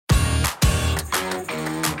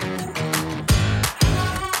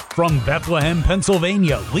From Bethlehem,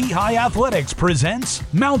 Pennsylvania, Lehigh Athletics presents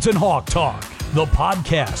Mountain Hawk Talk, the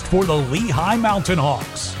podcast for the Lehigh Mountain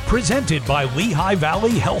Hawks, presented by Lehigh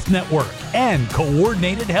Valley Health Network and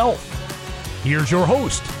Coordinated Health. Here's your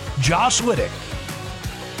host, Josh Liddick.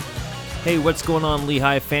 Hey, what's going on,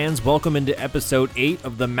 Lehigh fans? Welcome into episode 8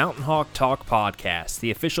 of the Mountain Hawk Talk podcast,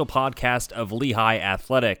 the official podcast of Lehigh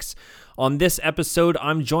Athletics. On this episode,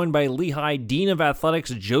 I'm joined by Lehigh Dean of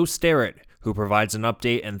Athletics, Joe Sterrett, who provides an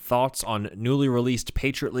update and thoughts on newly released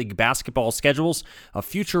Patriot League basketball schedules, a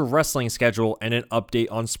future wrestling schedule, and an update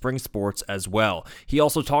on spring sports as well. He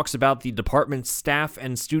also talks about the department's staff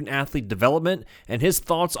and student-athlete development and his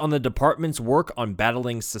thoughts on the department's work on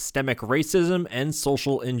battling systemic racism and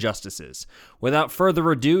social injustices. Without further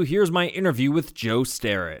ado, here's my interview with Joe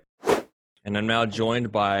Sterrett. And I'm now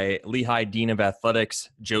joined by Lehigh Dean of Athletics,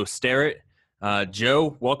 Joe Sterrett.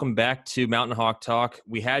 Joe, welcome back to Mountain Hawk Talk.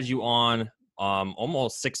 We had you on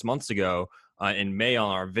almost 6 months ago in May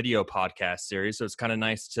on our video podcast series, so it's kind of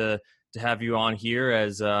nice to have you on here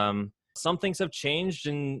as some things have changed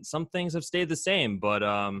and some things have stayed the same, but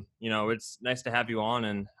it's nice to have you on.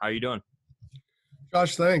 And how are you doing?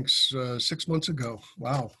 Josh, thanks. 6 months ago.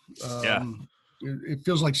 Wow. Yeah. It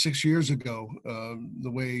feels like 6 years ago,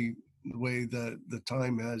 the way that the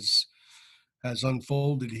time has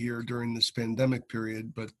unfolded here during this pandemic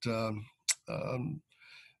period, but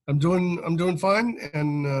I'm doing fine,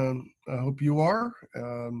 and I hope you are.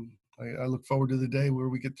 I look forward to the day where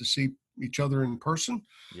we get to see each other in person.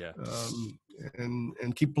 Yeah.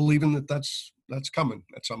 And keep believing that that's coming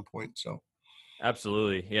at some point. So.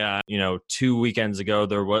 Absolutely. Yeah. 2 weekends ago,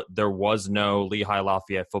 there was no Lehigh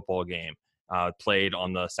Lafayette football game played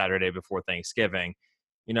on the Saturday before Thanksgiving.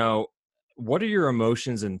 What are your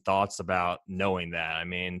emotions and thoughts about knowing that? I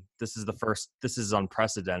mean, this is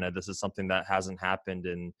unprecedented. This is something that hasn't happened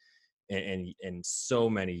in so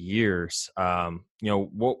many years.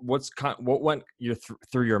 What went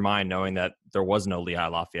through your mind knowing that there was no Lehigh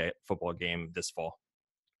Lafayette football game this fall?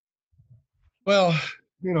 Well,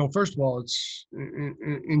 first of all, it's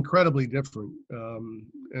incredibly different.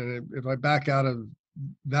 And if I back out of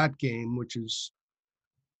that game, which is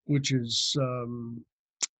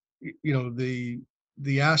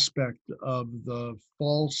the aspect of the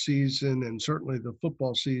fall season and certainly the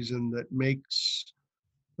football season that makes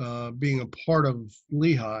being a part of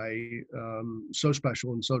Lehigh so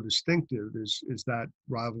special and so distinctive is that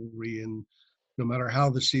rivalry. And no matter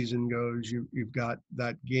how the season goes, you've got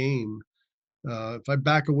that game. If I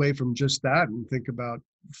back away from just that and think about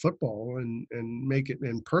football and make it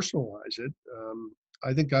and personalize it,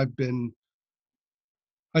 I think I've been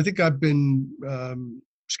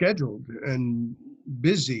scheduled and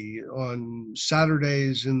busy on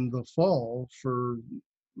Saturdays in the fall for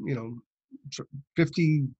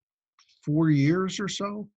 54 years or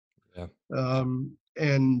so. Yeah.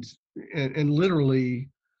 And literally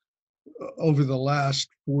over the last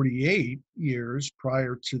 48 years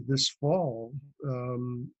prior to this fall,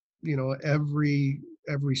 every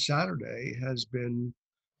Saturday has been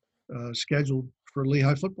scheduled for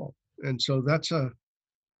Lehigh football. And so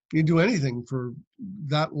you do anything for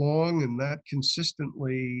that long and that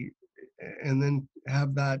consistently, and then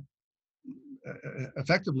have that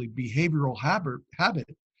effectively behavioral habit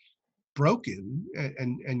broken,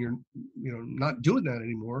 and you're not doing that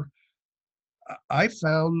anymore. I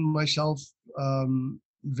found myself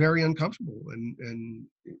very uncomfortable, and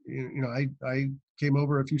I came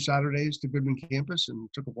over a few Saturdays to Goodman campus and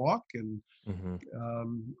took a walk, and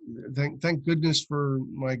thank goodness for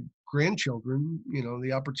my grandchildren,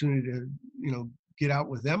 the opportunity to get out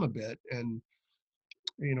with them a bit and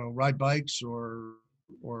ride bikes or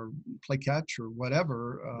play catch or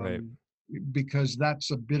whatever, Right. because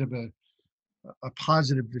that's a bit of a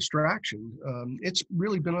positive distraction. It's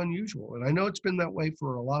really been unusual, and I know it's been that way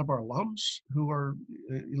for a lot of our alums who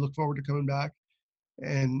you look forward to coming back,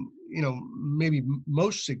 and maybe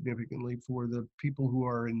most significantly for the people who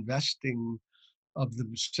are investing of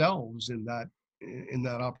themselves in that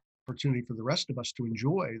opportunity for the rest of us to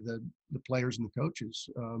enjoy, the players and the coaches.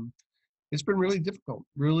 It's been really difficult,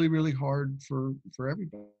 really, really hard for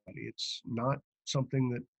everybody. It's not something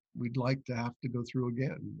that we'd like to have to go through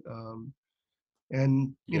again.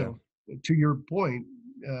 And to your point,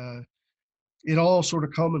 it all sort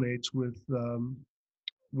of culminates with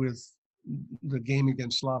the game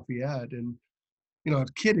against Lafayette. And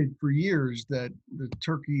I've kidded for years that the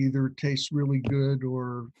turkey either tastes really good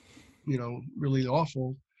or really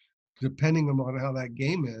awful, depending on how that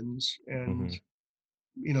game ends. And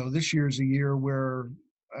this year's a year where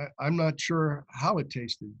I'm not sure how it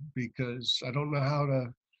tasted, because I don't know how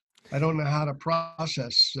to I don't know how to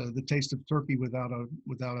process the taste of turkey without a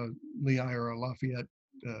Lehigh or a Lafayette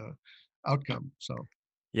outcome. So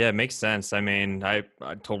Yeah, it makes sense. I mean, I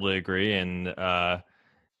totally agree. And,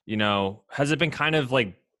 has it been kind of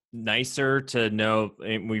like nicer to know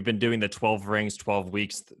we've been doing the 12 rings, 12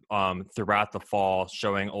 weeks throughout the fall,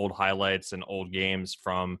 showing old highlights and old games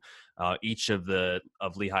from each of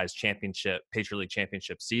Lehigh's Patriot League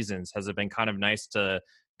championship seasons. Has it been kind of nice to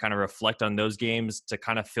kind of reflect on those games to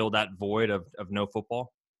kind of fill that void of no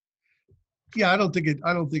football? yeah, I don't think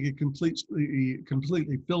it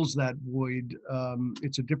completely fills that void.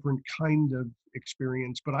 It's a different kind of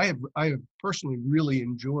experience, but I have personally really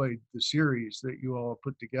enjoyed the series that you all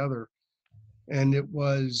put together, and it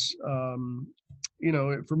was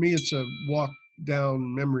for me it's a walk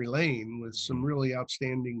down memory lane with some really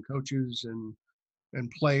outstanding coaches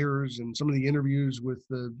and players, and some of the interviews with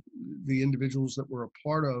the individuals that were a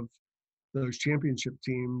part of those championship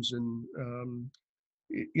teams. And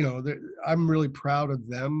I'm really proud of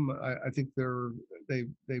them. I think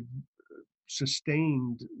they've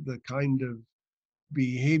sustained the kind of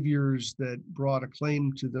behaviors that brought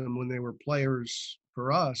acclaim to them when they were players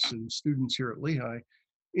for us and students here at Lehigh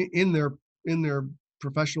in their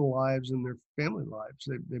professional lives and their family lives.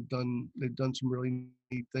 They've done some really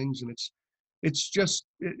neat things, and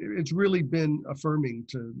it's really been affirming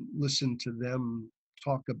to listen to them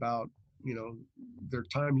talk about their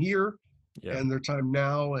time here Yeah. and their time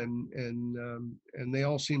now, and they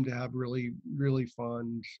all seem to have really really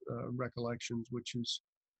fond recollections, which is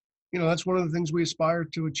that's one of the things we aspire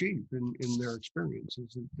to achieve in their experience.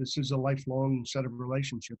 Is that this is a lifelong set of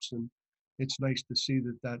relationships, and it's nice to see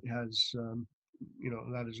that that has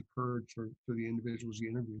occurred for the individuals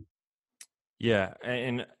you interview. Yeah,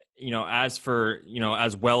 and as for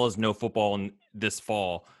as well as no football in this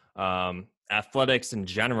fall, athletics in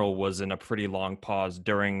general was in a pretty long pause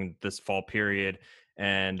during this fall period,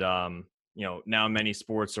 and now many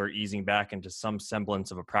sports are easing back into some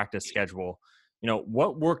semblance of a practice schedule.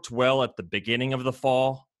 What worked well at the beginning of the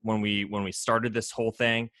fall when we started this whole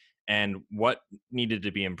thing, and what needed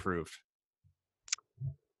to be improved?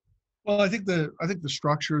 Well, I think the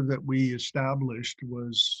structure that we established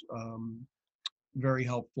was very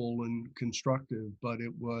helpful and constructive, but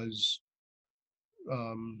it was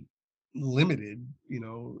um, limited,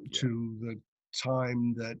 to the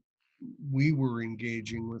time that we were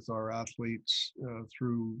engaging with our athletes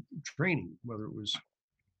through training, whether it was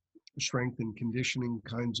strength and conditioning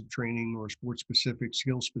kinds of training or sports specific,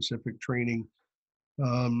 skill specific training.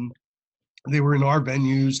 Um, they were in our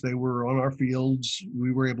venues, they were on our fields.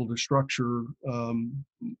 We were able to structure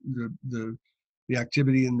the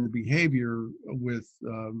activity and the behavior with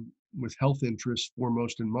health interests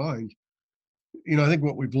foremost in mind. I think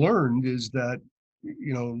what we've learned is that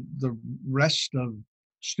the rest of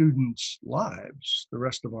students' lives, the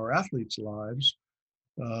rest of our athletes' lives,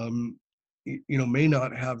 um, may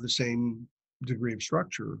not have the same degree of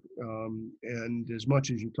structure. And as much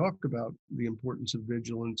as you talk about the importance of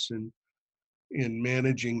vigilance in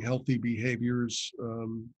managing healthy behaviors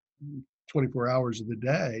 24 hours of the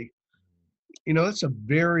day, it's a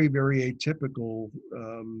very, very atypical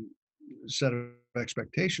set of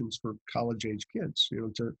expectations for college age kids,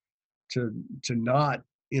 to not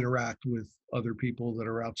interact with other people that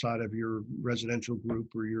are outside of your residential group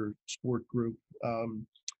or your sport group.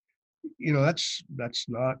 That's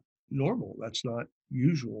not normal. That's not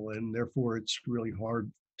usual. And therefore it's really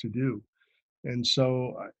hard to do. And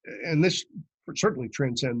so, and this certainly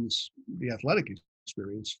transcends the athletic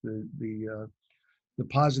experience, the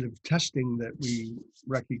positive testing that we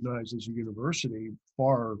recognize as a university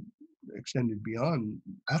far extended beyond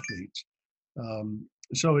athletes.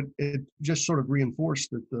 So it just sort of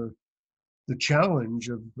reinforced that the challenge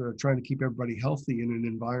of trying to keep everybody healthy in an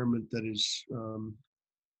environment that is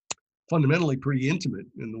fundamentally pretty intimate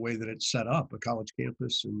in the way that it's set up, a college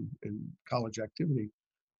campus and college activity,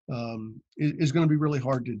 is going to be really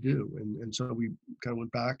hard to do. And so we kind of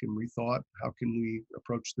went back and rethought, how can we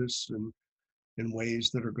approach this in ways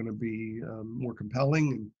that are going to be more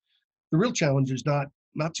compelling. And the real challenge is not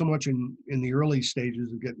so much in the early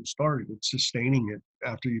stages of getting started, it's sustaining it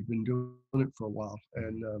after you've been doing it for a while.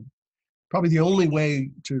 And probably the only way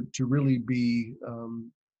to really be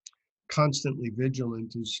constantly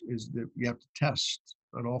vigilant is that you have to test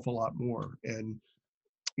an awful lot more. And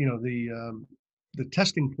the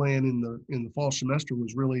testing plan in the fall semester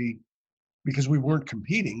was really because we weren't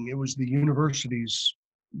competing. It was the university's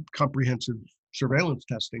comprehensive surveillance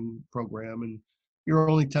testing program, and you're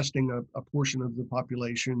only testing a portion of the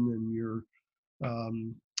population, and you're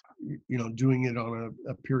doing it on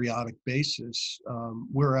a periodic basis,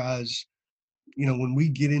 whereas when we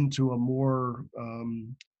get into a more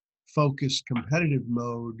focused competitive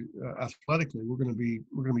mode athletically, we're going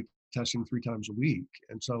to be testing 3 times a week.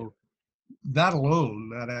 And so that alone,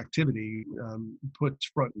 that activity puts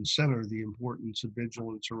front and center the importance of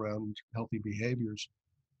vigilance around healthy behaviors.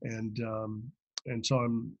 And so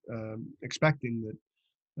I'm expecting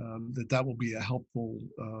that will be a helpful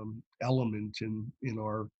element in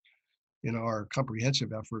our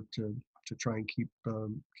comprehensive effort to try and keep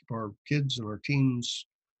our kids and our teams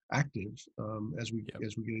active as we get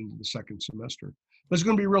into the second semester. But it's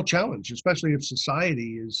going to be a real challenge, especially if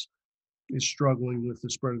society is struggling with the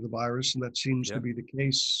spread of the virus, and that seems to be the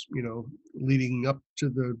case, leading up to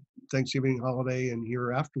the Thanksgiving holiday and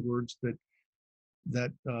here afterwards.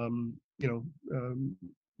 That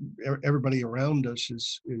everybody around us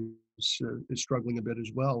is struggling a bit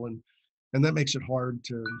as well, and that makes it hard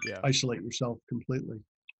to isolate yourself completely.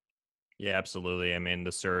 Yeah, absolutely. I mean,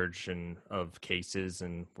 the surge of cases,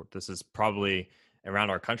 and this is probably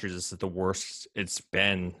around our country, this is the worst it's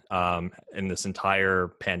been in this entire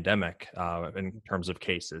pandemic in terms of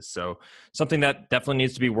cases. So something that definitely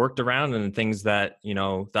needs to be worked around, and things that,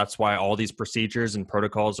 that's why all these procedures and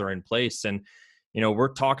protocols are in place. And, we're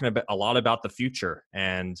talking a lot about the future.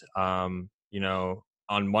 And,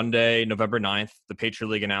 on Monday, November 9th, the Patriot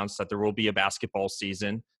League announced that there will be a basketball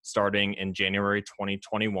season starting in January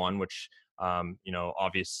 2021, which,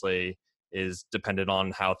 obviously is dependent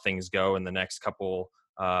on how things go in the next couple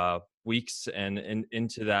weeks and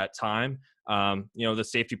into that time. The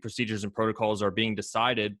safety procedures and protocols are being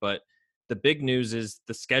decided, but the big news is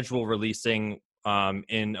the schedule releasing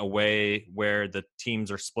in a way where the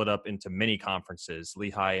teams are split up into mini conferences.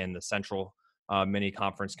 Lehigh in the Central mini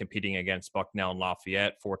conference competing against Bucknell and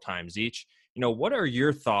Lafayette 4 times each. What are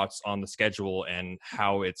your thoughts on the schedule and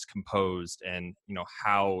how it's composed, and,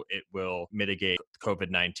 how it will mitigate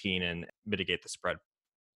COVID-19 and mitigate the spread?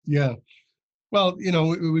 Yeah. Well,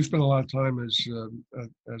 we spent a lot of time as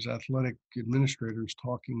athletic administrators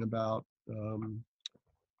talking about,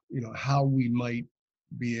 how we might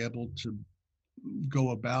be able to go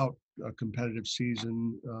about a competitive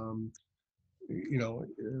season,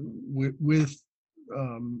 with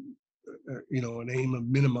an aim of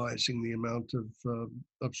minimizing the amount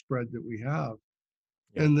of spread that we have.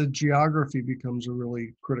 Yeah. And the geography becomes a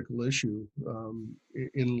really critical issue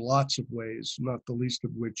in lots of ways, not the least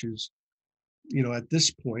of which is, at this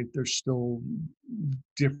point, there's still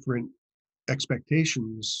different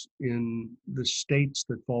expectations in the states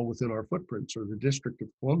that fall within our footprints, or the District of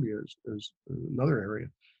Columbia is another area.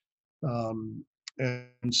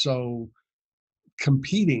 And so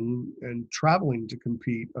competing and traveling to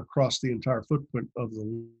compete across the entire footprint of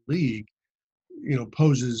the league,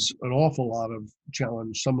 poses an awful lot of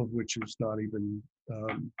challenge, some of which is not even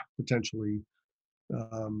potentially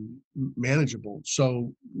manageable.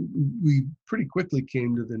 So we pretty quickly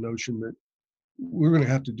came to the notion that we're going to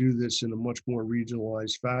have to do this in a much more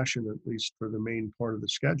regionalized fashion, at least for the main part of the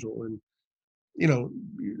schedule. And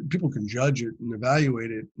people can judge it and evaluate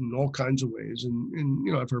it in all kinds of ways.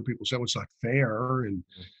 And I've heard people say, well, it's not fair. And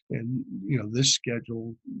this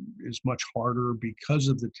schedule is much harder because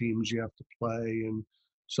of the teams you have to play, and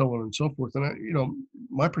so on and so forth. And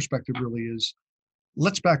my perspective really is,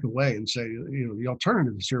 let's back away and say, the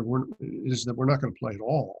alternative is is that we're not going to play at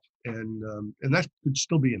all. And that could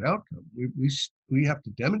still be an outcome. We have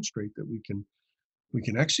to demonstrate that we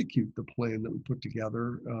can execute the plan that we put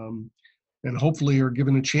together. And hopefully are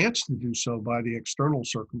given a chance to do so by the external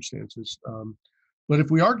circumstances. But if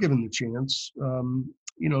we are given the chance,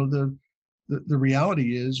 the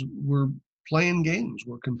reality is we're playing games,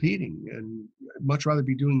 we're competing, and I'd much rather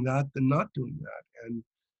be doing that than not doing that. And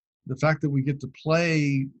the fact that we get to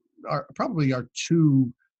play probably our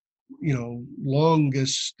 2,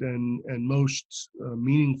 longest and most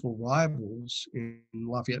meaningful rivals in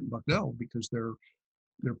Lafayette and Bucknell, because they're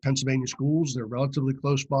Pennsylvania schools. They're relatively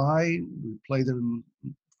close by. We play them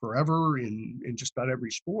forever in just about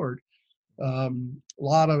every sport. A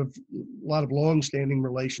lot of long-standing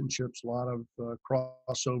relationships, a lot of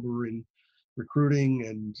crossover in recruiting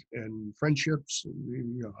and friendships.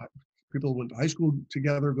 People went to high school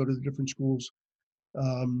together, go to the different schools.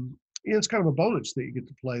 It's kind of a bonus that you get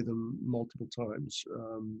to play them multiple times.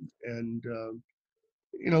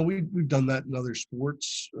 We've done that in other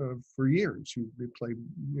sports for years. We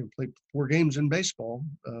played 4 games in baseball.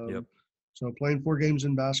 So playing 4 games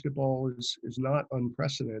in basketball is not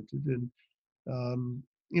unprecedented. And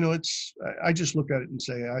I just look at it and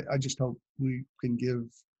say, I just hope we can give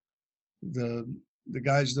the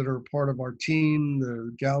guys that are part of our team,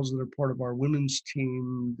 the gals that are part of our women's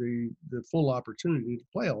team, the full opportunity to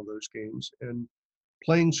play all those games. And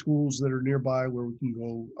playing schools that are nearby where we can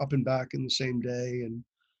go up and back in the same day, and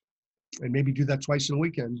maybe do that twice in a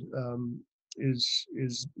weekend,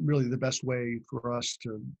 is really the best way for us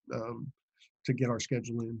to get our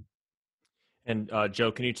schedule in. And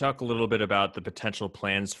Joe, can you talk a little bit about the potential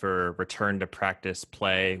plans for return to practice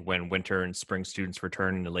play when winter and spring students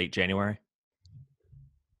return in late January?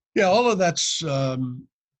 Yeah, all of that's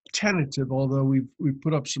tentative, although we've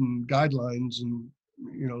put up some guidelines, and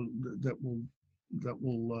that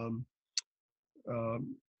will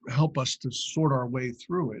help us to sort our way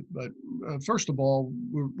through it. But first of all,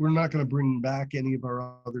 we're not going to bring back any of our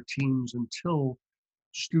other teams until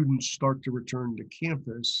students start to return to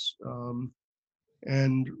campus.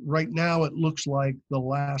 And right now, it looks like the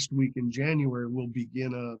last week in January will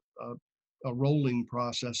begin a rolling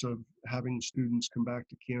process of having students come back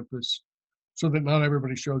to campus, so that not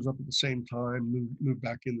everybody shows up at the same time, move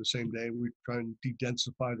back in the same day. We try and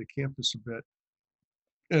de-densify the campus a bit.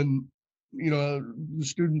 And, the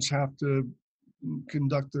students have to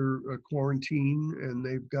conduct their quarantine, and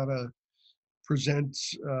they've got to present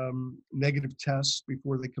negative tests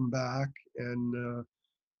before they come back.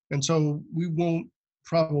 And so we won't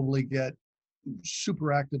probably get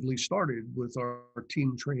super actively started with our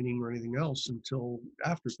team training or anything else until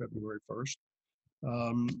after February 1st.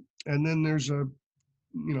 And then there's a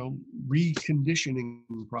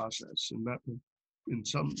reconditioning process, and that will in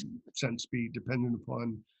some sense be dependent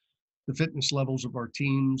upon the fitness levels of our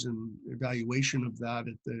teams and evaluation of that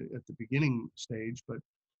at the beginning stage. But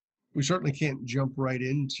we certainly can't jump right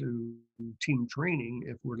into team training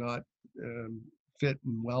if we're not fit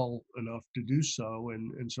and well enough to do so,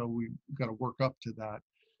 and so we've got to work up to that.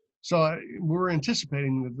 So we're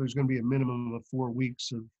anticipating that there's going to be a minimum of 4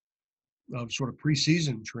 weeks of sort of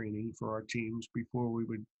preseason training for our teams before we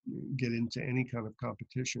would get into any kind of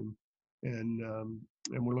competition, and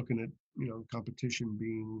we're looking at competition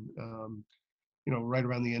being right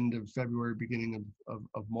around the end of February, beginning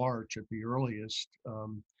of March at the earliest,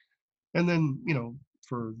 and then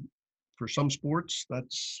for some sports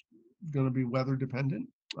that's going to be weather dependent,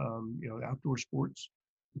 outdoor sports,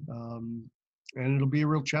 and it'll be a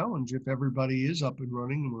real challenge if everybody is up and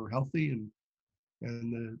running and we're healthy, and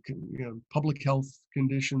the public health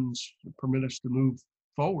conditions permit us to move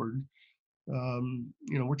forward.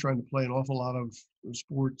 We're trying to play an awful lot of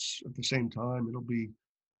sports at the same time. It'll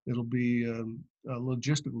be a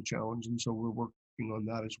logistical challenge, and so we're working on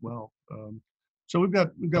that as well. So we've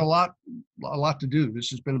got a lot to do. This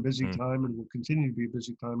has been a busy time, and will continue to be a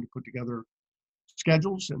busy time to put together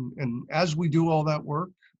schedules. And as we do all that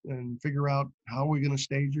work and figure out how we're going to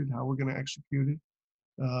stage it, how we're going to execute it,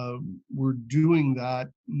 we're doing that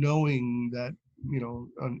knowing that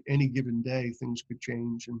on any given day things could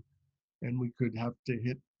change, and we could have to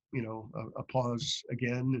hit a pause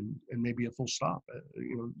again, and maybe a full stop.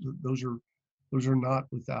 Those are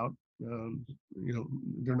not without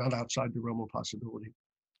they're not outside the realm of possibility.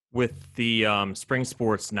 With the spring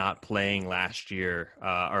sports not playing last year,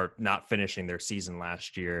 or not finishing their season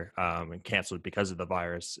last year, and canceled because of the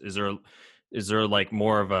virus, is there like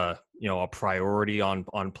more of a a priority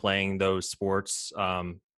on playing those sports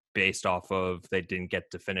based off of they didn't get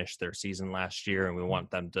to finish their season last year, and we want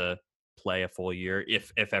them to play a full year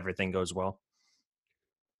if everything goes well?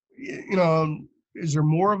 Is there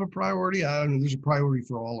more of a priority? I don't know. There's a priority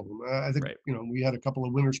for all of them. I think, right. We had a couple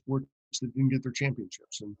of winter sports that didn't get their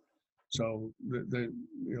championships, and so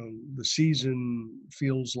the season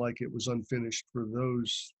feels like it was unfinished for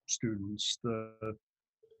those students.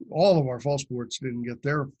 All of our fall sports didn't get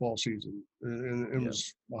their fall season, and it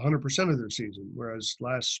was 100% of their season. Whereas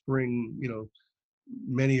last spring,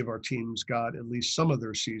 many of our teams got at least some of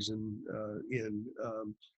their season in.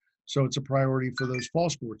 So it's a priority for those fall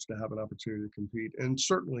sports to have an opportunity to compete. And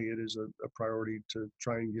certainly it is a priority to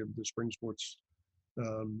try and give the spring sports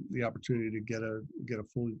the opportunity to get a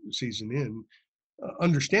full season in,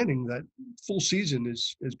 understanding that full season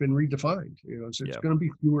has been redefined. It's going to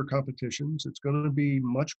be fewer competitions. It's going to be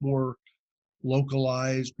much more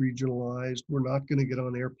localized, regionalized. We're not going to get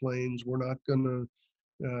on airplanes. We're not going to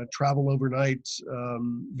travel overnight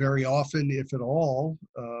very often, if at all,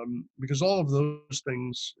 because all of those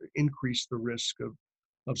things increase the risk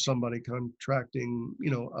of somebody contracting,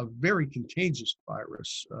 a very contagious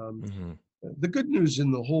virus. The good news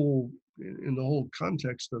in the whole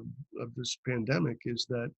context of this pandemic is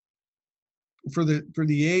that for the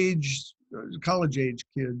college age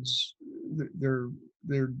kids,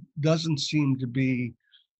 there doesn't seem to be,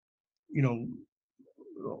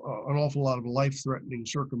 an awful lot of life-threatening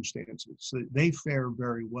circumstances. They fare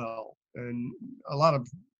very well, and a lot of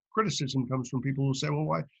criticism comes from people who say,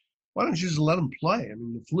 well, why don't you just let them play? I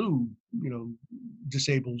mean, the flu,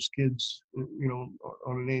 disables kids, on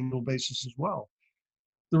an annual basis as well.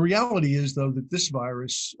 The reality is, though, that this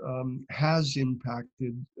virus has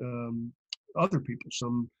impacted other people,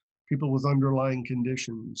 some people with underlying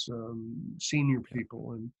conditions, senior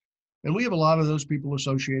people, and we have a lot of those people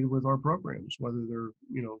associated with our programs, whether they're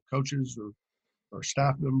coaches or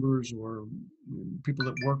staff members or people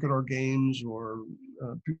that work at our games or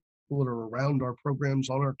people that are around our programs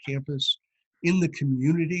on our campus, in the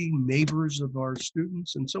community, neighbors of our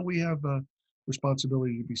students, and so we have a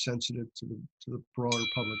responsibility to be sensitive to the broader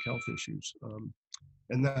public health issues,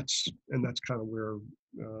 and that's kind of where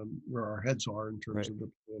our heads are in terms of the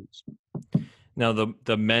plans. Now,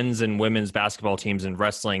 the men's and women's basketball teams and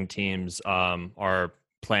wrestling teams are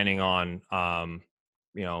planning on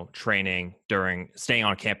staying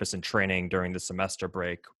on campus and training during the semester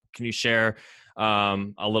break. Can you share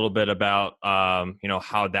a little bit about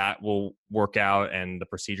how that will work out and the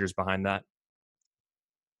procedures behind that?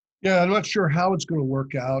 Yeah, I'm not sure how it's going to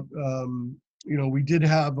work out. We did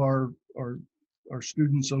have our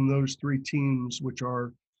students on those three teams, which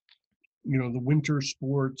are the winter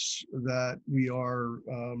sports that we are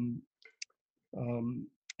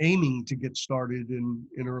aiming to get started in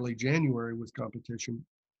early January with competition.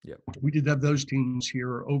 Yep. We did have those teams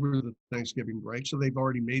here over the Thanksgiving break, so they've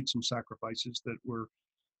already made some sacrifices that were,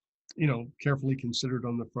 carefully considered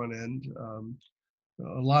on the front end.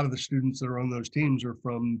 A lot of the students that are on those teams are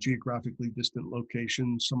from geographically distant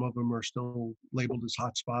locations. Some of them are still labeled as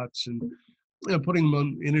hotspots, and putting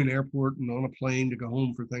them in an airport and on a plane to go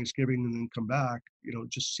home for Thanksgiving and then come back,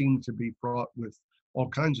 just seemed to be fraught with all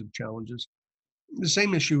kinds of challenges. The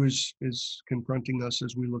same issue is confronting us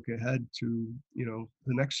as we look ahead to the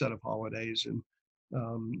next set of holidays, and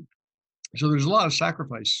so there's a lot of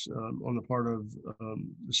sacrifice on the part of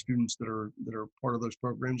the students that are part of those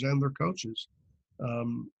programs and their coaches,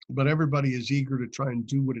 but everybody is eager to try and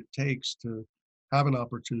do what it takes to have an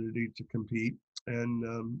opportunity to compete, and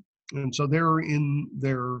so they're in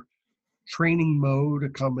their training mode, a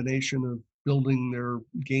combination of building their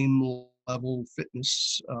game level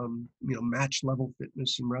fitness, match level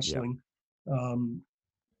fitness in wrestling,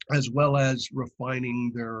 as well as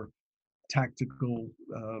refining their tactical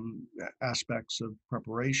aspects of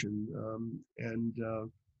preparation.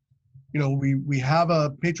 We have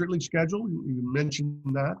a Patriot League schedule. You mentioned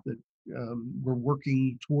that we're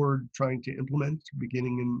working toward trying to implement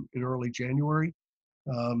beginning in early January.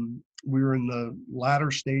 We're in the latter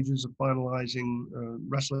stages of finalizing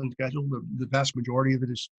wrestling schedule. The vast majority of it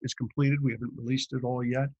is completed. We haven't released it all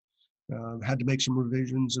yet. Had to make some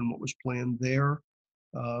revisions in what was planned there.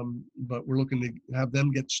 But we're looking to have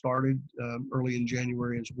them get started early in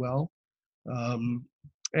January as well.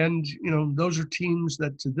 And those are teams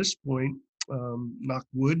that to this point, knock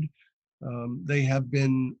wood, they have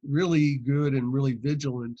been really good and really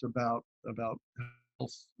vigilant about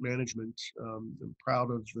health management. I'm proud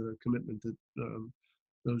of the commitment that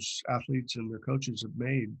those athletes and their coaches have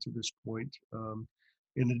made to this point,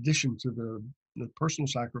 in addition to the personal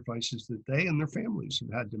sacrifices that they and their families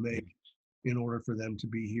have had to make in order for them to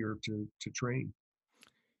be here to train.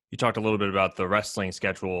 You talked a little bit about the wrestling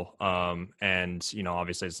schedule, and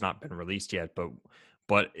obviously it's not been released yet,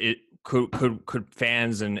 but it could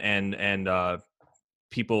fans and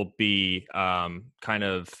people be kind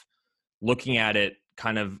of looking at it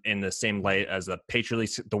kind of in the same light as the Patriot League,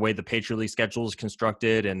 the way the Patriot League schedule is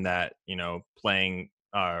constructed, and that playing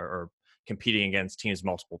or competing against teams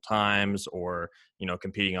multiple times, or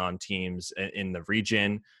competing on teams in the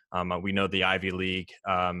region. We know the Ivy League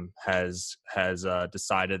has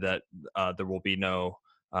decided that there will be no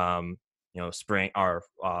spring or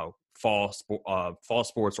fall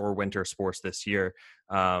sports or winter sports this year.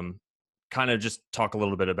 Kind of just talk a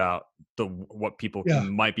little bit about what people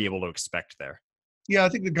might be able to expect there. Yeah, I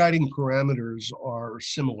think the guiding parameters are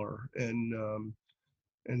similar, and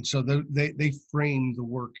so they frame the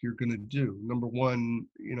work you're going to do. Number one,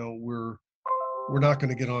 we're not going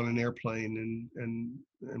to get on an airplane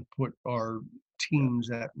and put our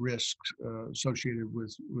teams at risk associated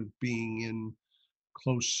with being in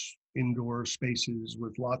close indoor spaces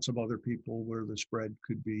with lots of other people where the spread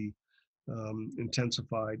could be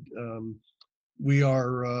intensified. We're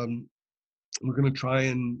going to try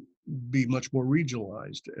and be much more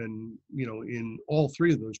regionalized, and in all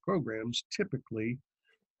three of those programs, typically,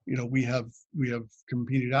 we have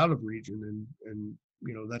competed out of region, and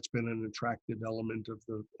that's been an attractive element of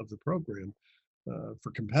the program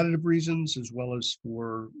for competitive reasons, as well as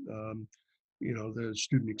for the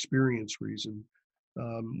student experience reason.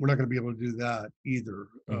 We're not going to be able to do that either.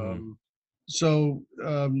 Mm-hmm.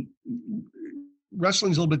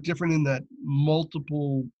 wrestling's a little bit different in that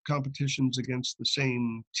multiple competitions against the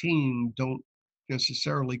same team don't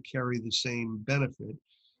necessarily carry the same benefit,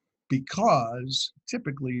 because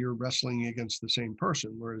typically you're wrestling against the same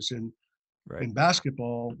person. Whereas in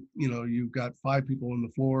basketball, you've got 5 people on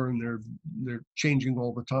the floor and they're changing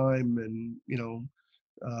all the time, and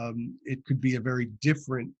it could be a very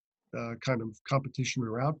different kind of competition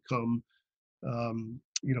or outcome,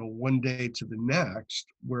 one day to the next.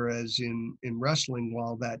 Whereas in wrestling,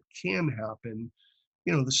 while that can happen,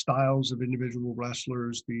 the styles of individual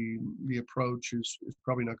wrestlers, the approach is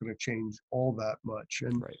probably not going to change all that much.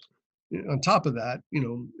 And on top of that,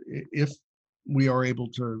 if we are able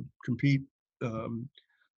to compete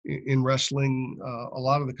in wrestling, a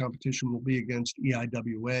lot of the competition will be against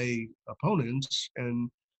EIWA opponents, and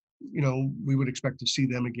we would expect to see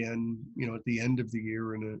them again, at the end of the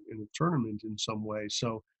year in a tournament in some way.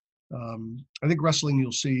 So I think wrestling,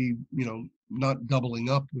 you'll see, not doubling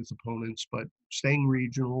up with opponents, but staying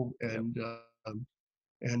regional and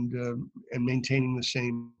maintaining the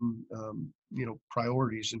same,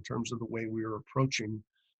 priorities in terms of the way we are approaching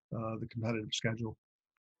the competitive schedule.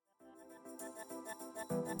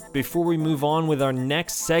 Before we move on with our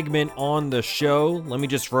next segment on the show, let me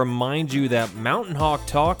just remind you that Mountain Hawk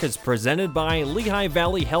Talk is presented by Lehigh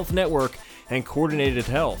Valley Health Network and Coordinated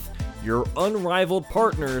Health, your unrivaled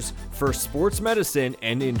partners for sports medicine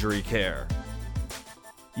and injury care.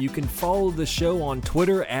 You can follow the show on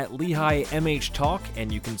Twitter at Lehigh MH Talk,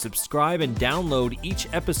 and you can subscribe and download each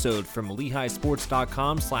episode from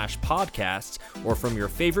LehighSports.com/podcasts or from your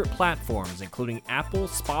favorite platforms, including Apple,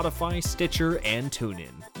 Spotify, Stitcher, and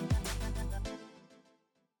TuneIn.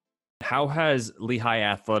 How has Lehigh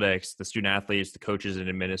Athletics, the student athletes, the coaches, and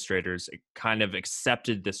administrators kind of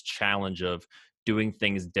accepted this challenge of doing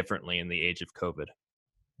things differently in the age of COVID?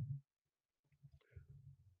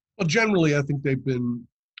 Well, generally, I think they've been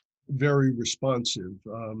very responsive.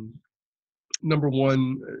 Number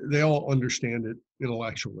one, they all understand it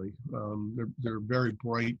intellectually. They're very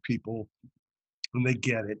bright people, and they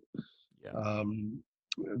get it. Yeah.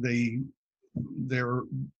 They're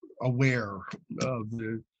aware of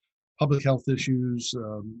the public health issues,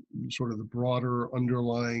 sort of the broader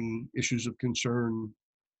underlying issues of concern.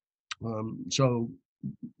 So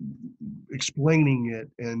explaining it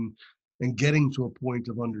and getting to a point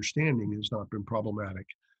of understanding has not been problematic.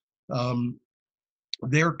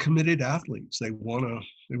 They're committed athletes. They want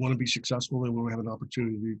to be successful. They want to have an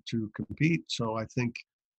opportunity to compete. So I think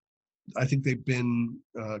they've been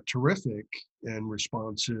terrific and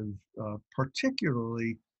responsive,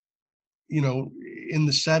 particularly, in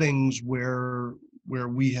the settings where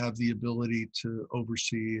we have the ability to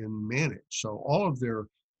oversee and manage. So all of their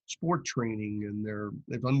sport training and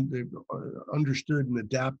they've understood and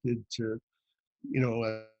adapted to,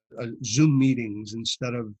 Zoom meetings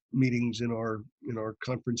instead of meetings in our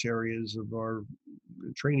conference areas of our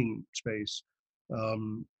training space.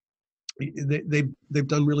 They've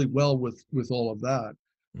done really well with all of that.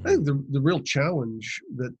 Mm-hmm. I think the real challenge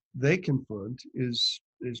that they confront is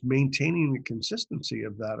maintaining the consistency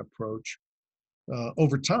of that approach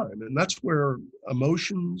over time, and that's where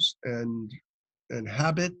emotions and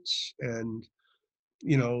habits and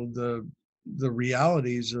the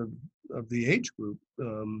realities of the age group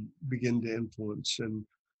begin to influence. And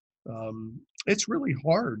it's really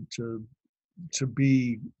hard to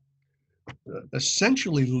be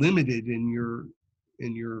essentially limited in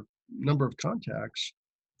your number of contacts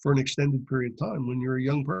for an extended period of time when you're a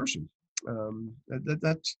young person.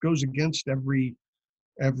 That goes against every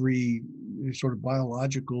sort of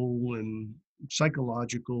biological and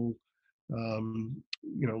psychological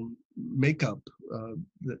makeup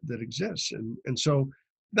that exists, and so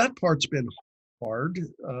that part's been hard,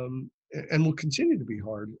 and will continue to be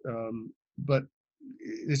hard, but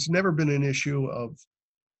it's never been an issue of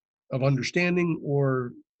understanding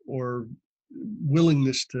or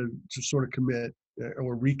willingness to sort of commit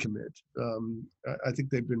or recommit. I think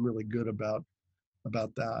they've been really good about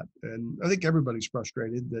that, and I think everybody's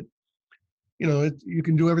frustrated that you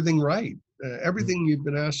can do everything right, everything you've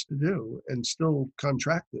been asked to do, and still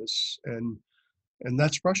contract this, and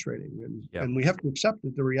that's frustrating. And we have to accept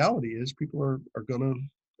that the reality is people are gonna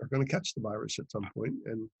catch the virus at some point,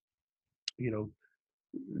 and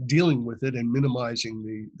dealing with it and minimizing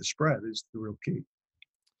the spread is the real key.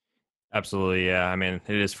 Absolutely, yeah. I mean,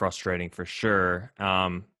 it is frustrating for sure.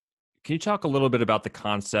 Can you talk a little bit about the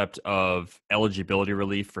concept of eligibility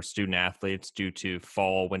relief for student athletes due to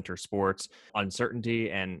fall, winter sports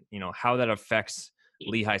uncertainty, and how that affects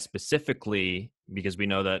Lehigh specifically, because we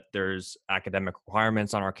know that there's academic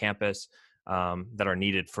requirements on our campus that are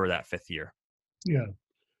needed for that 5th year? Yeah.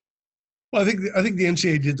 Well, I think the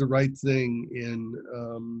NCAA did the right thing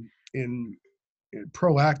in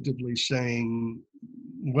proactively saying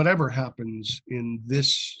whatever happens in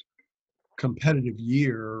this competitive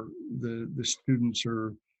year, the students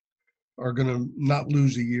are going to not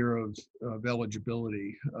lose a year of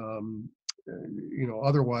eligibility.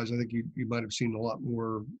 Otherwise, I think you might have seen a lot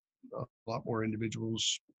more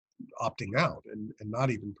individuals opting out and not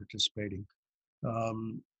even participating.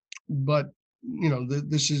 But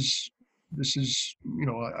this is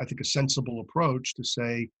I think a sensible approach to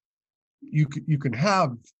say you can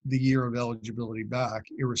have the year of eligibility back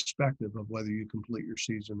irrespective of whether you complete your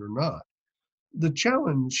season or not. The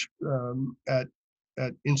challenge at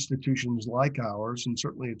institutions like ours, and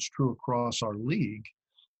certainly it's true across our league,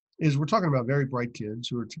 is we're talking about very bright kids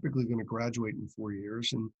who are typically going to graduate in 4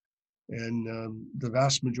 years, and the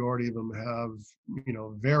vast majority of them have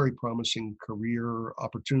very promising career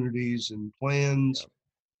opportunities and plans.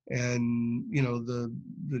 And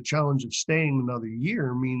the challenge of staying another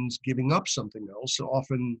year means giving up something else, so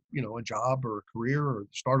often a job or a career or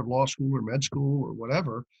the start of law school or med school or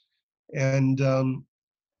whatever. And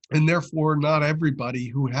therefore not everybody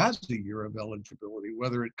who has a year of eligibility,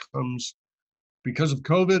 whether it comes because of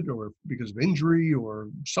COVID or because of injury or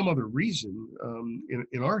some other reason,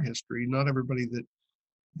 in our history, not everybody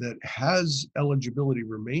that has eligibility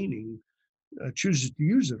remaining chooses to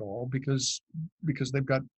use it all because they've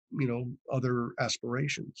got other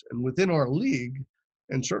aspirations. And within our league,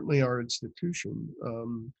 and certainly our institution,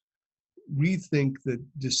 we think that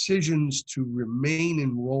decisions to remain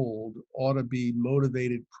enrolled ought to be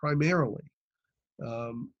motivated primarily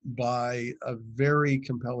by a very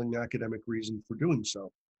compelling academic reason for doing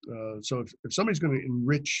so. So if somebody's going to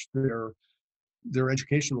enrich their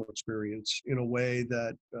educational experience in a way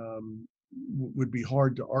that would be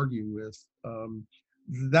hard to argue with,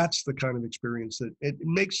 that's the kind of experience that it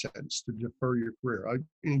makes sense to defer your career. An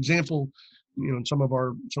example, some of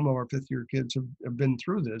our fifth year kids have been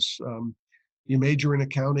through this. You major in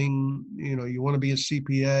accounting, you want to be a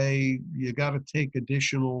CPA, you got to take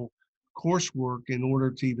additional coursework in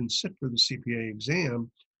order to even sit for the CPA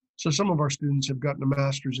exam. So some of our students have gotten a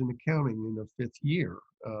master's in accounting in the fifth year.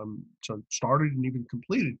 So started and even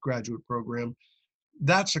completed graduate program.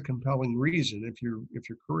 That's a compelling reason if your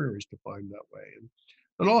career is defined that way. And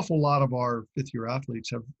an awful lot of our fifth year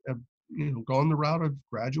athletes have gone the route of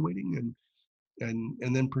graduating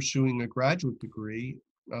and then pursuing a graduate degree.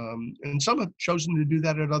 And some have chosen to do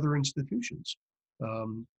that at other institutions.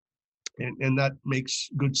 And that makes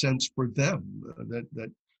good sense for them,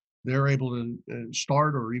 that they're able to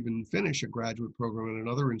start or even finish a graduate program at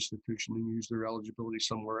another institution and use their eligibility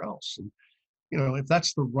somewhere else. And if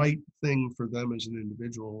that's the right thing for them as an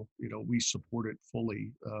individual, we support it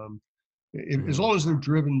fully. As long as they're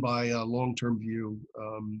driven by a long-term view,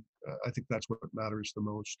 I think that's what matters the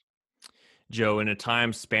most. Joe, in a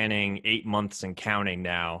time spanning 8 months and counting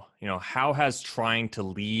now, how has trying to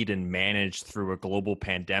lead and manage through a global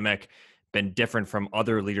pandemic been different from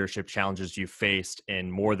other leadership challenges you faced in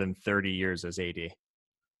more than 30 years as AD?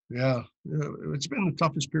 Yeah, it's been the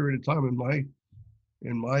toughest period of time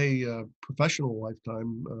in my professional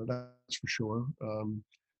lifetime, that's for sure.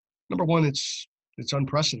 Number one, it's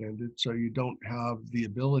unprecedented, so you don't have the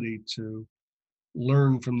ability to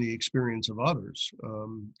learn from the experience of others.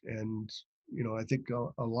 And I think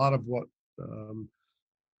a lot of what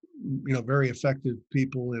very effective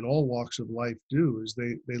people in all walks of life do is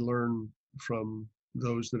they learn from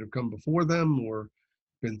those that have come before them or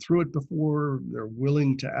been through it before. They're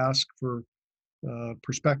willing to ask for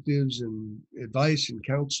perspectives and advice and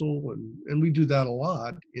counsel, and we do that a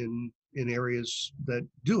lot in areas that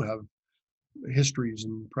do have histories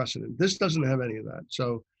and precedent. This doesn't have any of that.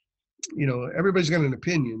 So everybody's got an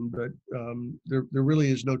opinion, but there really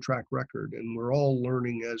is no track record, and we're all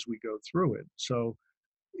learning as we go through it. So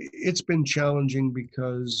it's been challenging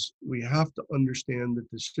because we have to understand that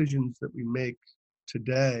decisions that we make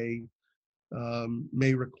today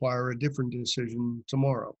may require a different decision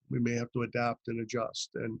tomorrow. We may have to adapt and adjust,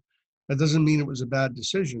 and that doesn't mean it was a bad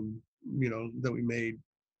decision, that we made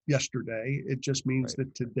yesterday. It just means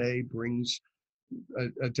that today brings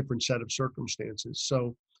a different set of circumstances.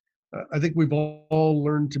 So I think we've all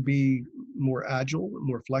learned to be more agile,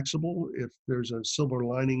 more flexible. If there's a silver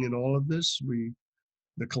lining in all of this,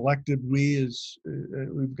 the collective we is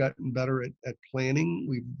we've gotten better at planning.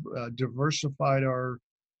 We've diversified our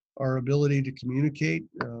ability to communicate,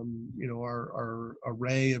 our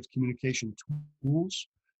array of communication tools.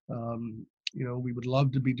 We would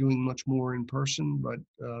love to be doing much more in person, but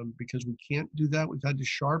because we can't do that, we've had to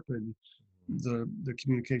sharpen the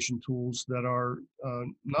communication tools that are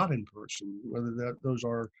not in person, whether those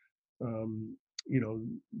are you know,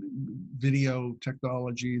 video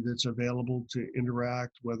technology that's available to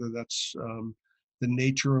interact, whether that's the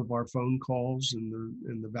nature of our phone calls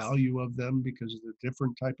and the value of them because of the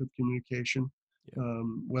different type of communication,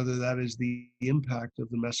 whether that is the impact of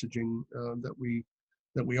the messaging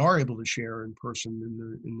that we are able to share in person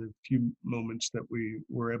in the few moments that we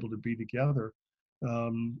were able to be together.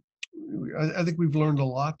 I think we've learned a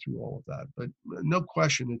lot through all of that, but no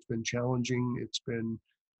question, it's been challenging. It's been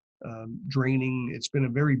draining. It's been a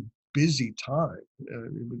very busy time.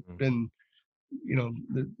 It's been, you know,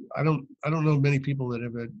 I don't know many people that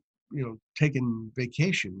have had, you know, taken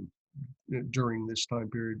vacation during this time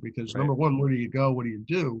period because number one, where do you go? What do you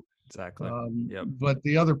do? Exactly. But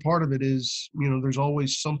the other part of it is, you know, there's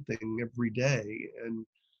always something every day,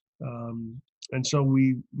 and so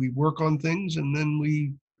we work on things and then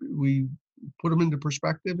we put them into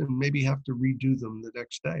perspective and maybe have to redo them the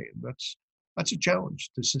next day, and that's a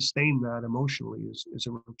challenge. To sustain that emotionally is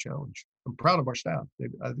a real challenge. I'm proud of our staff.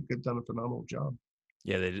 I think they've done a phenomenal job.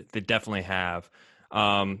 Yeah, they definitely have.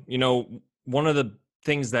 You know, one of the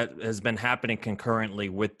things that has been happening concurrently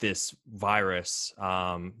with this virus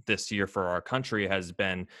this year for our country has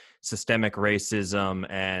been systemic racism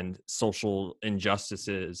and social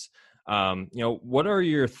injustices. You know, what are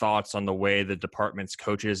your thoughts on the way the department's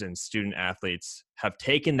coaches and student athletes have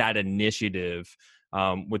taken that initiative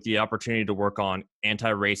with the opportunity to work on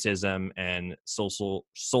anti-racism and social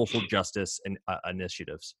justice and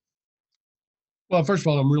initiatives? Well, first of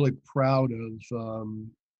all, I'm really proud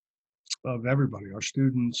of everybody, our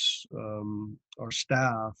students, our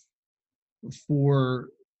staff, for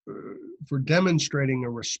demonstrating a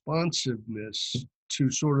responsiveness to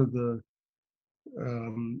sort of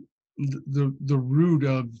um, the root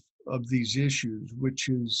of these issues, which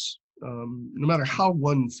is no matter how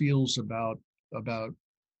one feels about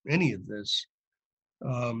any of this,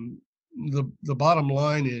 um, the bottom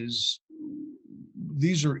line is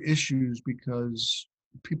these are issues because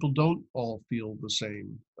people don't all feel the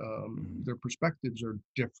same. Their perspectives are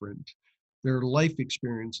different. Their life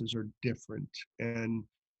experiences are different. And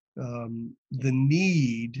the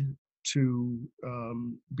need to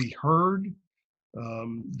be heard,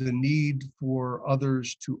 the need for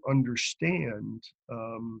others to understand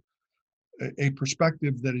a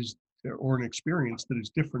perspective that is, or an experience that is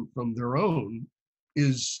different from their own,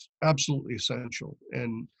 is absolutely essential.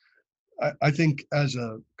 And I think as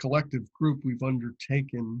a collective group, we've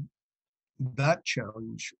undertaken that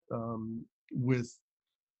challenge with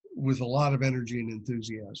a lot of energy and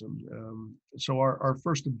enthusiasm. So our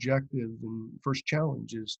first objective and first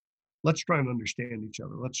challenge is, let's try and understand each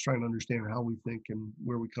other. Let's try and understand how we think and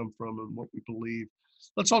where we come from and what we believe.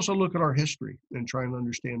 Let's also look at our history and try and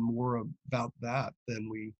understand more about that than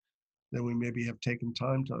we maybe have taken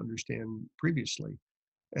time to understand previously.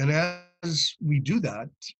 And as we do that,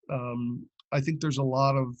 I think there's a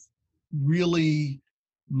lot of really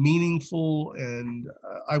meaningful and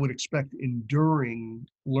I would expect enduring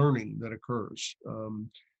learning that occurs,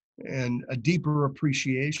 and a deeper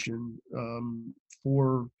appreciation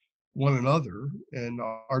for one another and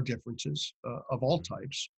our differences of all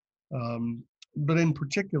types. But in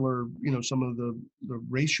particular, you know, some of the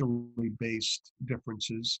racially based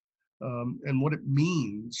differences, and what it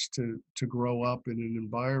means to grow up in an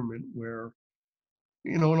environment where,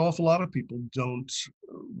 you know, an awful lot of people don't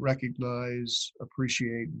recognize,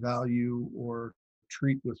 appreciate, value, or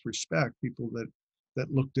treat with respect people that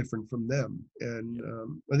look different from them. And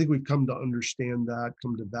I think we've come to understand that,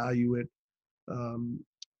 come to value it.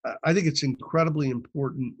 I think it's incredibly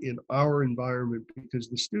important in our environment because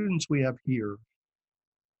the students we have here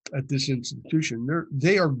at this institution,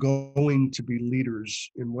 they are going to be leaders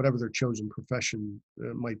in whatever their chosen profession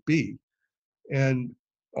might be. And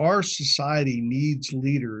our society needs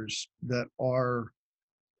leaders that are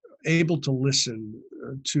able to listen,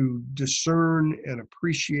 to discern and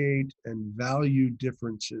appreciate and value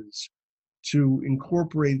differences, to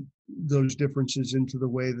incorporate those differences into the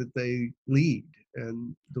way that they lead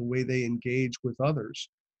and the way they engage with others.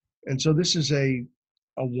 And so this is a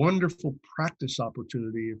wonderful practice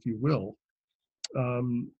opportunity, if you will,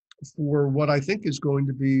 for what I think is going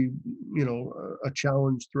to be, you know, a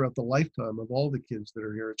challenge throughout the lifetime of all the kids that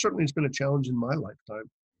are here. It certainly has been a challenge in my lifetime,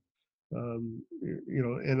 you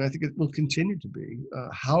know, and I think it will continue to be.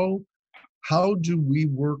 How do we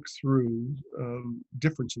work through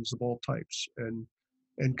differences of all types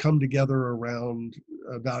and come together around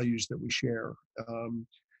values that we share?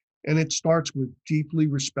 And it starts with deeply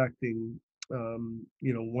respecting,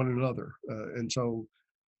 you know, one another. And so,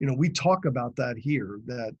 you know, we talk about that here,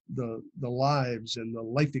 that the lives and the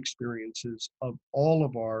life experiences of all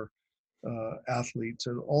of our athletes,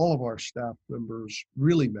 and all of our staff members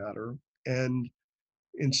really matter. And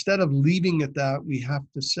instead of leaving at that, we have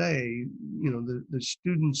to say, the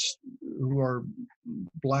students who are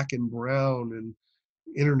Black and brown and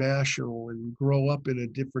international and grow up in a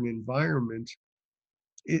different environment,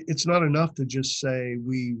 it's not enough to just say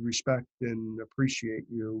we respect and appreciate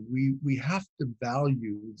you. We have to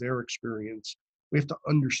value their experience. We have to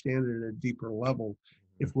understand it at a deeper level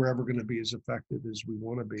if we're ever going to be as effective as we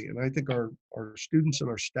want to be. And I think our students and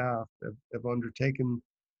our staff have undertaken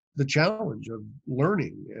the challenge of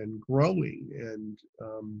learning and growing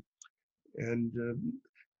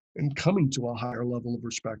and coming to a higher level of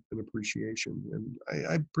respect and appreciation. And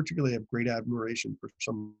I particularly have great admiration for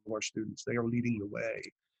some of our students. They are leading the way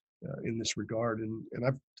in this regard. And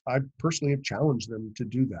I personally have challenged them to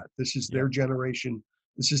do that. This is their generation.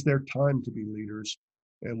 This is their time to be leaders,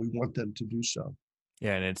 and we want them to do so.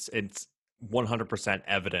 Yeah, and it's 100%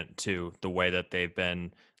 evident to the way that they've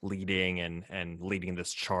been leading and leading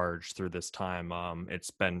this charge through this time.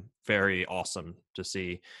 It's been very awesome to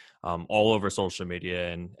see all over social media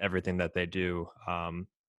and everything that they do.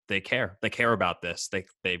 They care about this.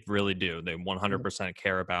 They really do. They 100%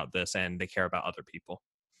 care about this, and they care about other people.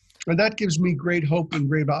 And that gives me great hope and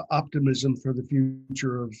great optimism for the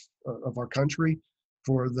future of our country,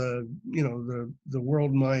 for the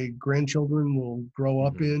world my grandchildren will grow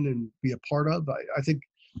up in and be a part of. I think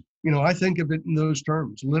of it in those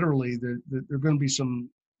terms. Literally, there are going to be some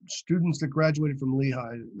students that graduated from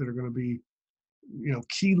Lehigh that are going to be,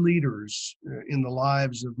 key leaders in the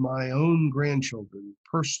lives of my own grandchildren.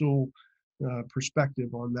 Personal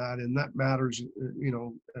perspective on that, and that matters,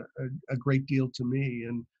 a great deal to me.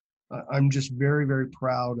 And I'm just very, very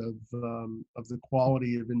proud of the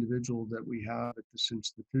quality of individual that we have at this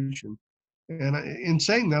institution. And in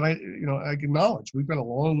saying that, I acknowledge we've got a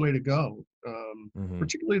long way to go.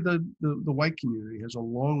 Particularly the white community has a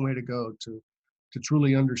long way to go to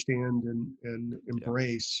truly understand and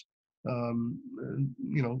embrace,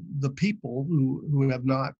 the people who have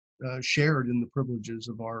not shared in the privileges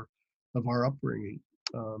of our upbringing.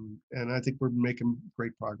 And I think we're making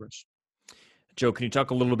great progress. Joe, can you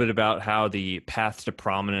talk a little bit about how the Path to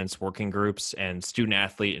Prominence working groups and student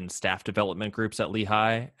athlete and staff development groups at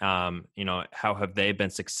Lehigh, how have they been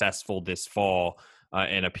successful this fall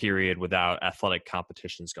in a period without athletic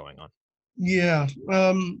competitions going on? Yeah,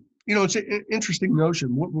 it's an interesting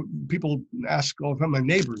notion. What people ask all the time, my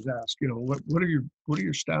neighbors ask, what do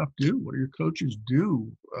your staff do? What do your coaches do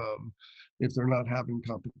if they're not having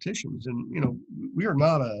competitions? And we are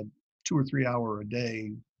not a 2 or 3 hour a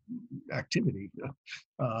day activity,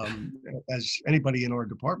 as anybody in our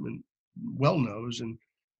department well knows, and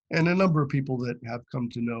a number of people that have come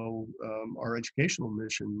to know our educational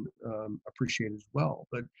mission appreciate as well.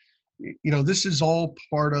 But this is all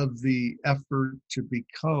part of the effort to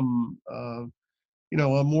become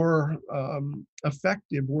a more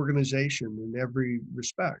effective organization in every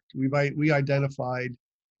respect. We identified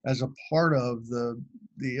as a part of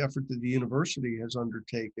the effort that the university has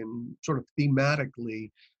undertaken, sort of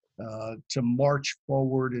thematically, to march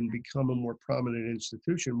forward and become a more prominent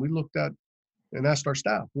institution. We looked at and asked our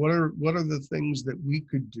staff, what are the things that we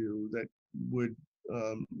could do that would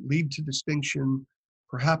lead to distinction,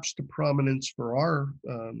 perhaps to prominence for our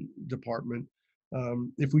department,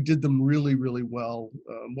 if we did them really, really well.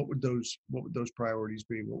 What would those priorities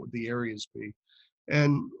be? What would the areas be?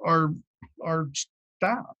 And our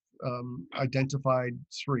staff identified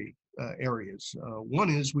 3 areas.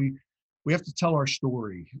 One is we have to tell our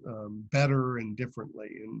story better and differently.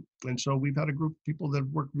 And so we've had a group of people that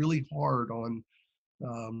have worked really hard on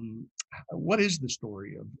what is the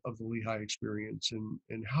story of the Lehigh experience,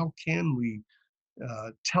 and how can we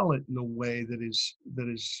tell it in a way that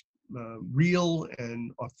is real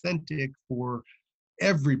and authentic for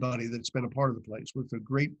everybody that's been a part of the place, with the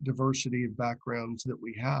great diversity of backgrounds that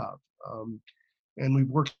we have. And we've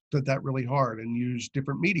worked at that really hard and used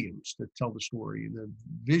different mediums to tell the story. The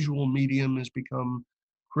visual medium has become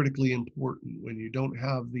critically important. When you don't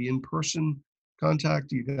have the in-person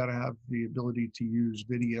contact, you got to have the ability to use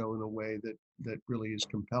video in a way that really is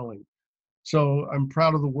compelling. So I'm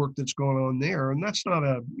proud of the work that's going on there. And that's not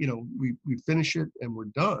we finish it and we're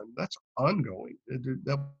done. That's ongoing.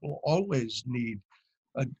 That will always need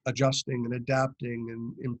adjusting and adapting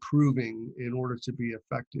and improving in order to be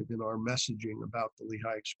effective in our messaging about the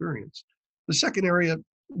Lehigh experience. The second area,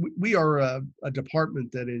 we are a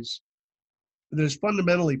department that is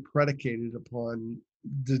fundamentally predicated upon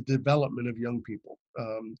the development of young people.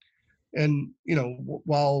 And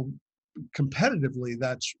while competitively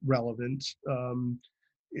that's relevant,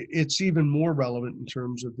 it's even more relevant in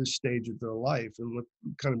terms of this stage of their life and what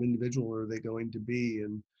kind of individual are they going to be,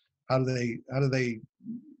 and how do they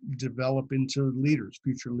develop into leaders,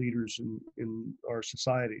 future leaders in our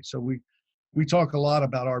society. So we talk a lot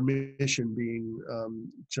about our mission being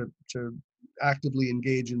to actively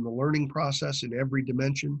engage in the learning process in every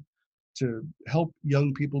dimension, to help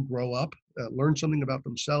young people grow up, learn something about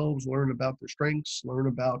themselves, learn about their strengths, learn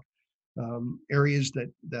about areas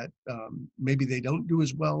that maybe they don't do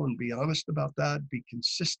as well, and be honest about that, be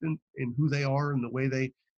consistent in who they are and the way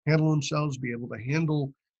they handle themselves, be able to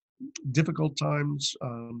handle difficult times,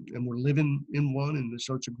 and we're living in one, and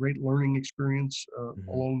so it's a great learning experience Mhm.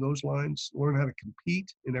 along those lines. Learn how to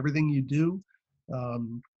compete in everything you do,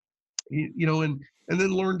 um, and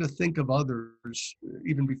then learn to think of others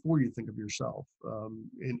even before you think of yourself,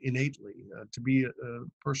 innately, to be a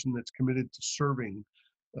person that's committed to serving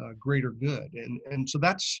greater good, and so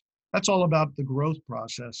that's all about the growth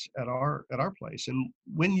process at our place. And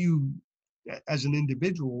when you, as an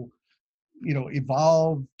individual,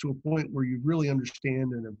 evolve to a point where you really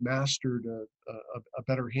understand and have mastered a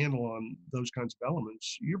better handle on those kinds of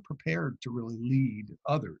elements, you're prepared to really lead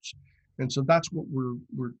others. And so that's what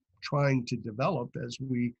we're trying to develop as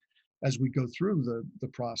we go through the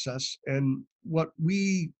process. And what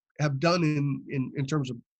we have done in terms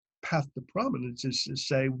of path to prominence is to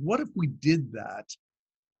say, what if we did that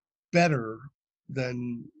better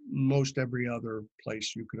than most every other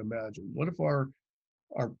place you could imagine? What if our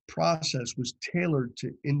process was tailored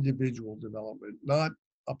to individual development, not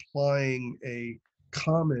applying a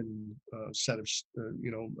common set of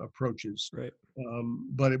approaches, Right.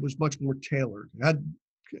 but it was much more tailored. It had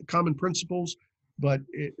common principles, but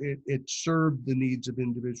it served the needs of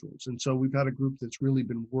individuals. And so we've had a group that's really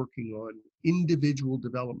been working on individual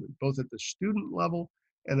development, both at the student level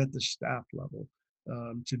and at the staff level,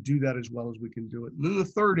 to do that as well as we can do it. And then the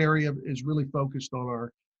third area is really focused on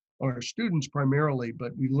our students primarily,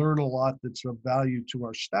 but we learn a lot that's of value to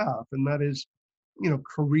our staff, and that is,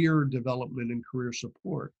 career development and career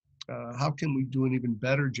support. How can we do an even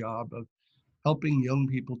better job of helping young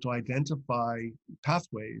people to identify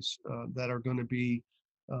pathways that are going to be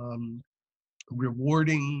um,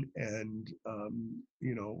 rewarding and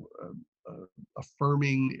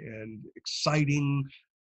affirming and exciting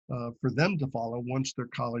for them to follow once their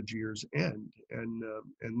college years end, and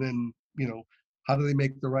then how do they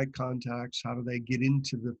make the right contacts? How do they get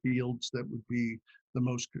into the fields that would be the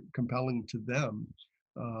most compelling to them,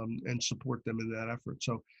 and support them in that effort?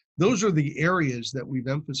 So those are the areas that we've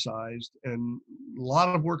emphasized, and a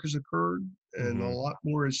lot of work has occurred, and a Mhm. lot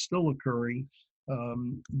more is still occurring.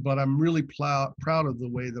 But I'm really proud of the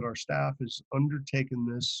way that our staff has undertaken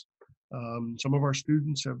this. Some of our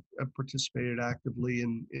students have participated actively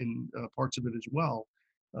in parts of it as well.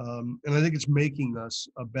 And I think it's making us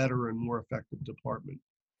a better and more effective department.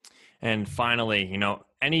 And finally,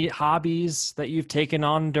 any hobbies that you've taken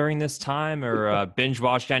on during this time, or binge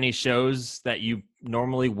watched any shows that you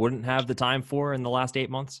normally wouldn't have the time for in the last 8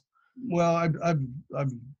 months? Well,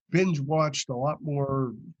 I've binge watched a lot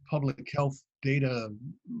more public health data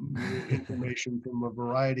information from a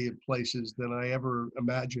variety of places than I ever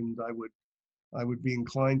imagined I would be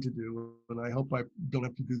inclined to do, and I hope I don't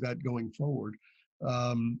have to do that going forward.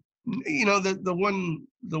 Um, the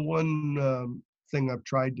one thing I've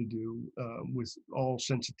tried to do, with all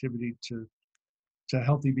sensitivity to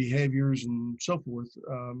healthy behaviors and so forth.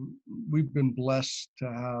 We've been blessed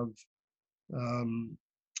to have um,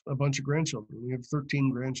 a bunch of grandchildren. We have 13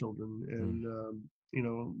 grandchildren, Mm.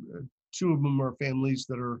 and two of them are families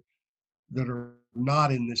that are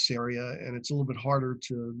not in this area, and it's a little bit harder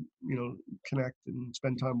to connect and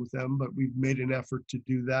spend time with them. But we've made an effort to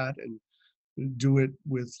do that and do it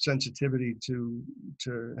with sensitivity to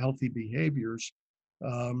healthy behaviors.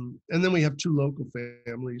 And then we have two local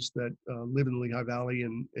families that live in Lehigh Valley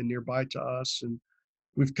and nearby to us, and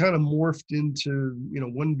we've kind of morphed into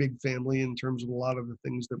one big family in terms of a lot of the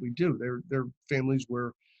things that we do. They're families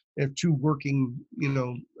where they have two working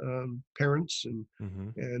parents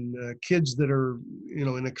Mhm. and kids that are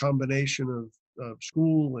in a combination of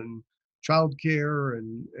school and childcare,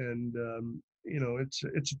 and it's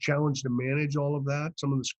a challenge to manage all of that.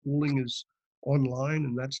 Some of the schooling is online,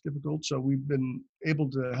 and that's difficult. So we've been able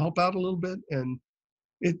to help out a little bit, and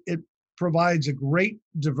it provides a great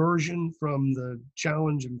diversion from the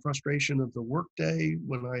challenge and frustration of the workday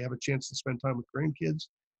when I have a chance to spend time with grandkids.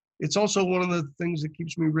 It's also one of the things that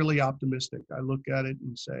keeps me really optimistic. I look at it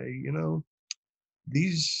and say,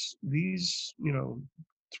 these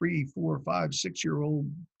 3, 4, 5,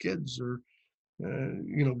 6-year-old kids are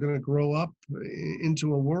going to grow up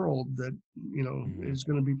into a world that Mhm. is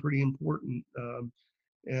going to be pretty important.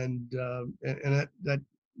 and that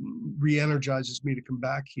re-energizes me to come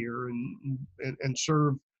back here and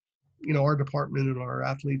serve, our department and our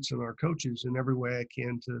athletes and our coaches in every way I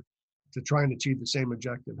can to try and achieve the same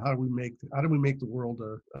objective. How do we make the world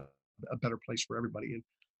a better place for everybody?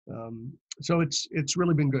 And so it's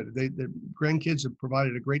really been good. The grandkids have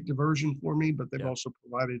provided a great diversion for me, but they've also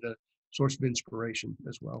provided a source of inspiration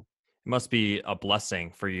as well. It must be a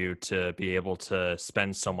blessing for you to be able to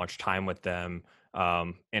spend so much time with them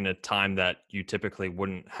in a time that you typically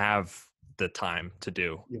wouldn't have the time to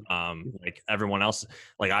do. Like everyone else,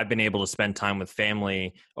 like I've been able to spend time with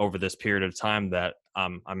family over this period of time that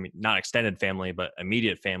I mean, not extended family, but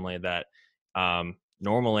immediate family that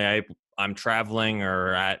normally I'm traveling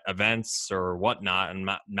or at events or whatnot and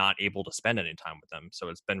not able to spend any time with them. So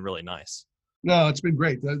it's been really nice. No, it's been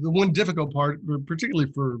great. The one difficult part,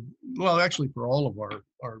 particularly for all of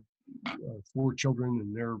our 4 children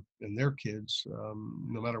and their kids,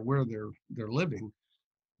 no matter where they're living,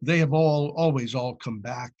 they have always come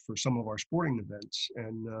back for some of our sporting events,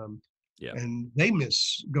 and they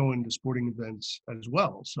miss going to sporting events as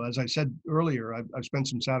well. So as I said earlier, I've spent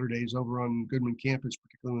some Saturdays over on Goodman campus,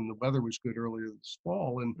 particularly when the weather was good earlier this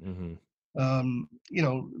fall, and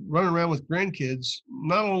running around with grandkids.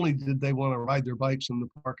 Not only did they want to ride their bikes in the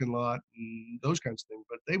parking lot and those kinds of things,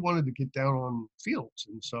 but they wanted to get down on fields,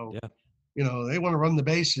 and so they want to run the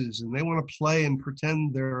bases and they want to play and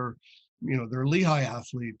pretend they're Lehigh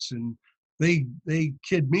athletes, and they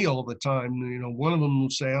kid me all the time. One of them will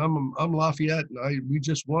say, I'm Lafayette and we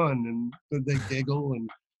just won, and they giggle and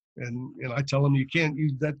I tell them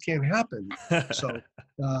that can't happen. So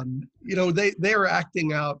they are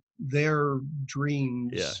acting out their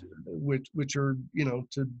dreams, which are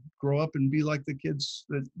to grow up and be like the kids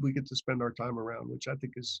that we get to spend our time around, which I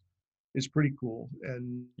think is pretty cool.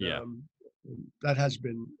 And that has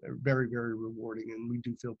been very, very rewarding, and we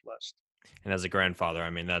do feel blessed. And as a grandfather,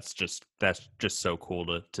 I mean, that's just so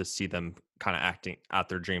cool to see them kind of acting out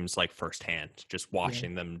their dreams like firsthand, just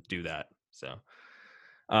watching them do that. So,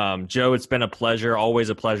 Joe, it's been a pleasure, always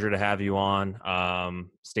a pleasure to have you on.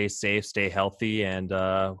 Stay safe, stay healthy, and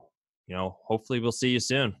hopefully we'll see you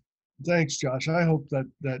soon. Thanks, Josh. I hope that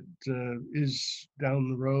is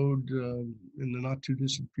down the road in the not too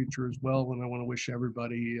distant future as well. And I want to wish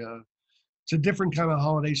everybody it's a different kind of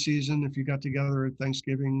holiday season. If you got together at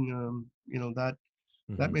Thanksgiving,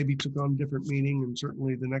 that maybe took on different meaning, and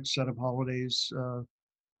certainly the next set of holidays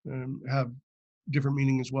have different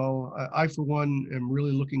meaning as well. I for one, am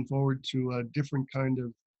really looking forward to a different kind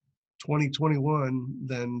of 2021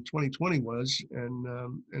 than 2020 was, and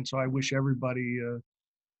so I wish everybody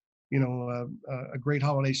a great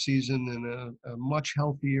holiday season and a much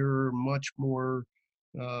healthier, much more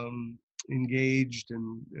engaged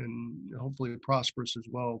and hopefully prosperous as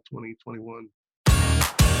well 2021.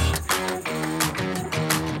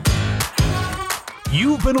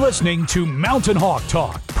 You've been listening to Mountain Hawk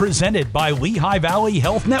Talk, presented by Lehigh Valley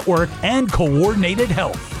Health Network and Coordinated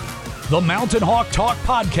Health. The Mountain Hawk Talk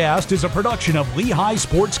podcast is a production of Lehigh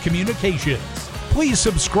Sports Communications. Please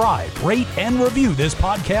subscribe, rate, and review this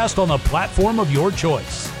podcast on the platform of your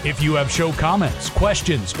choice. If you have show comments,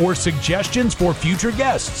 questions, or suggestions for future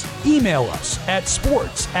guests, email us at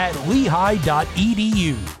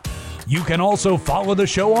sports@lehigh.edu. You can also follow the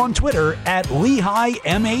show on Twitter at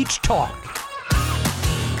LehighMH Talk.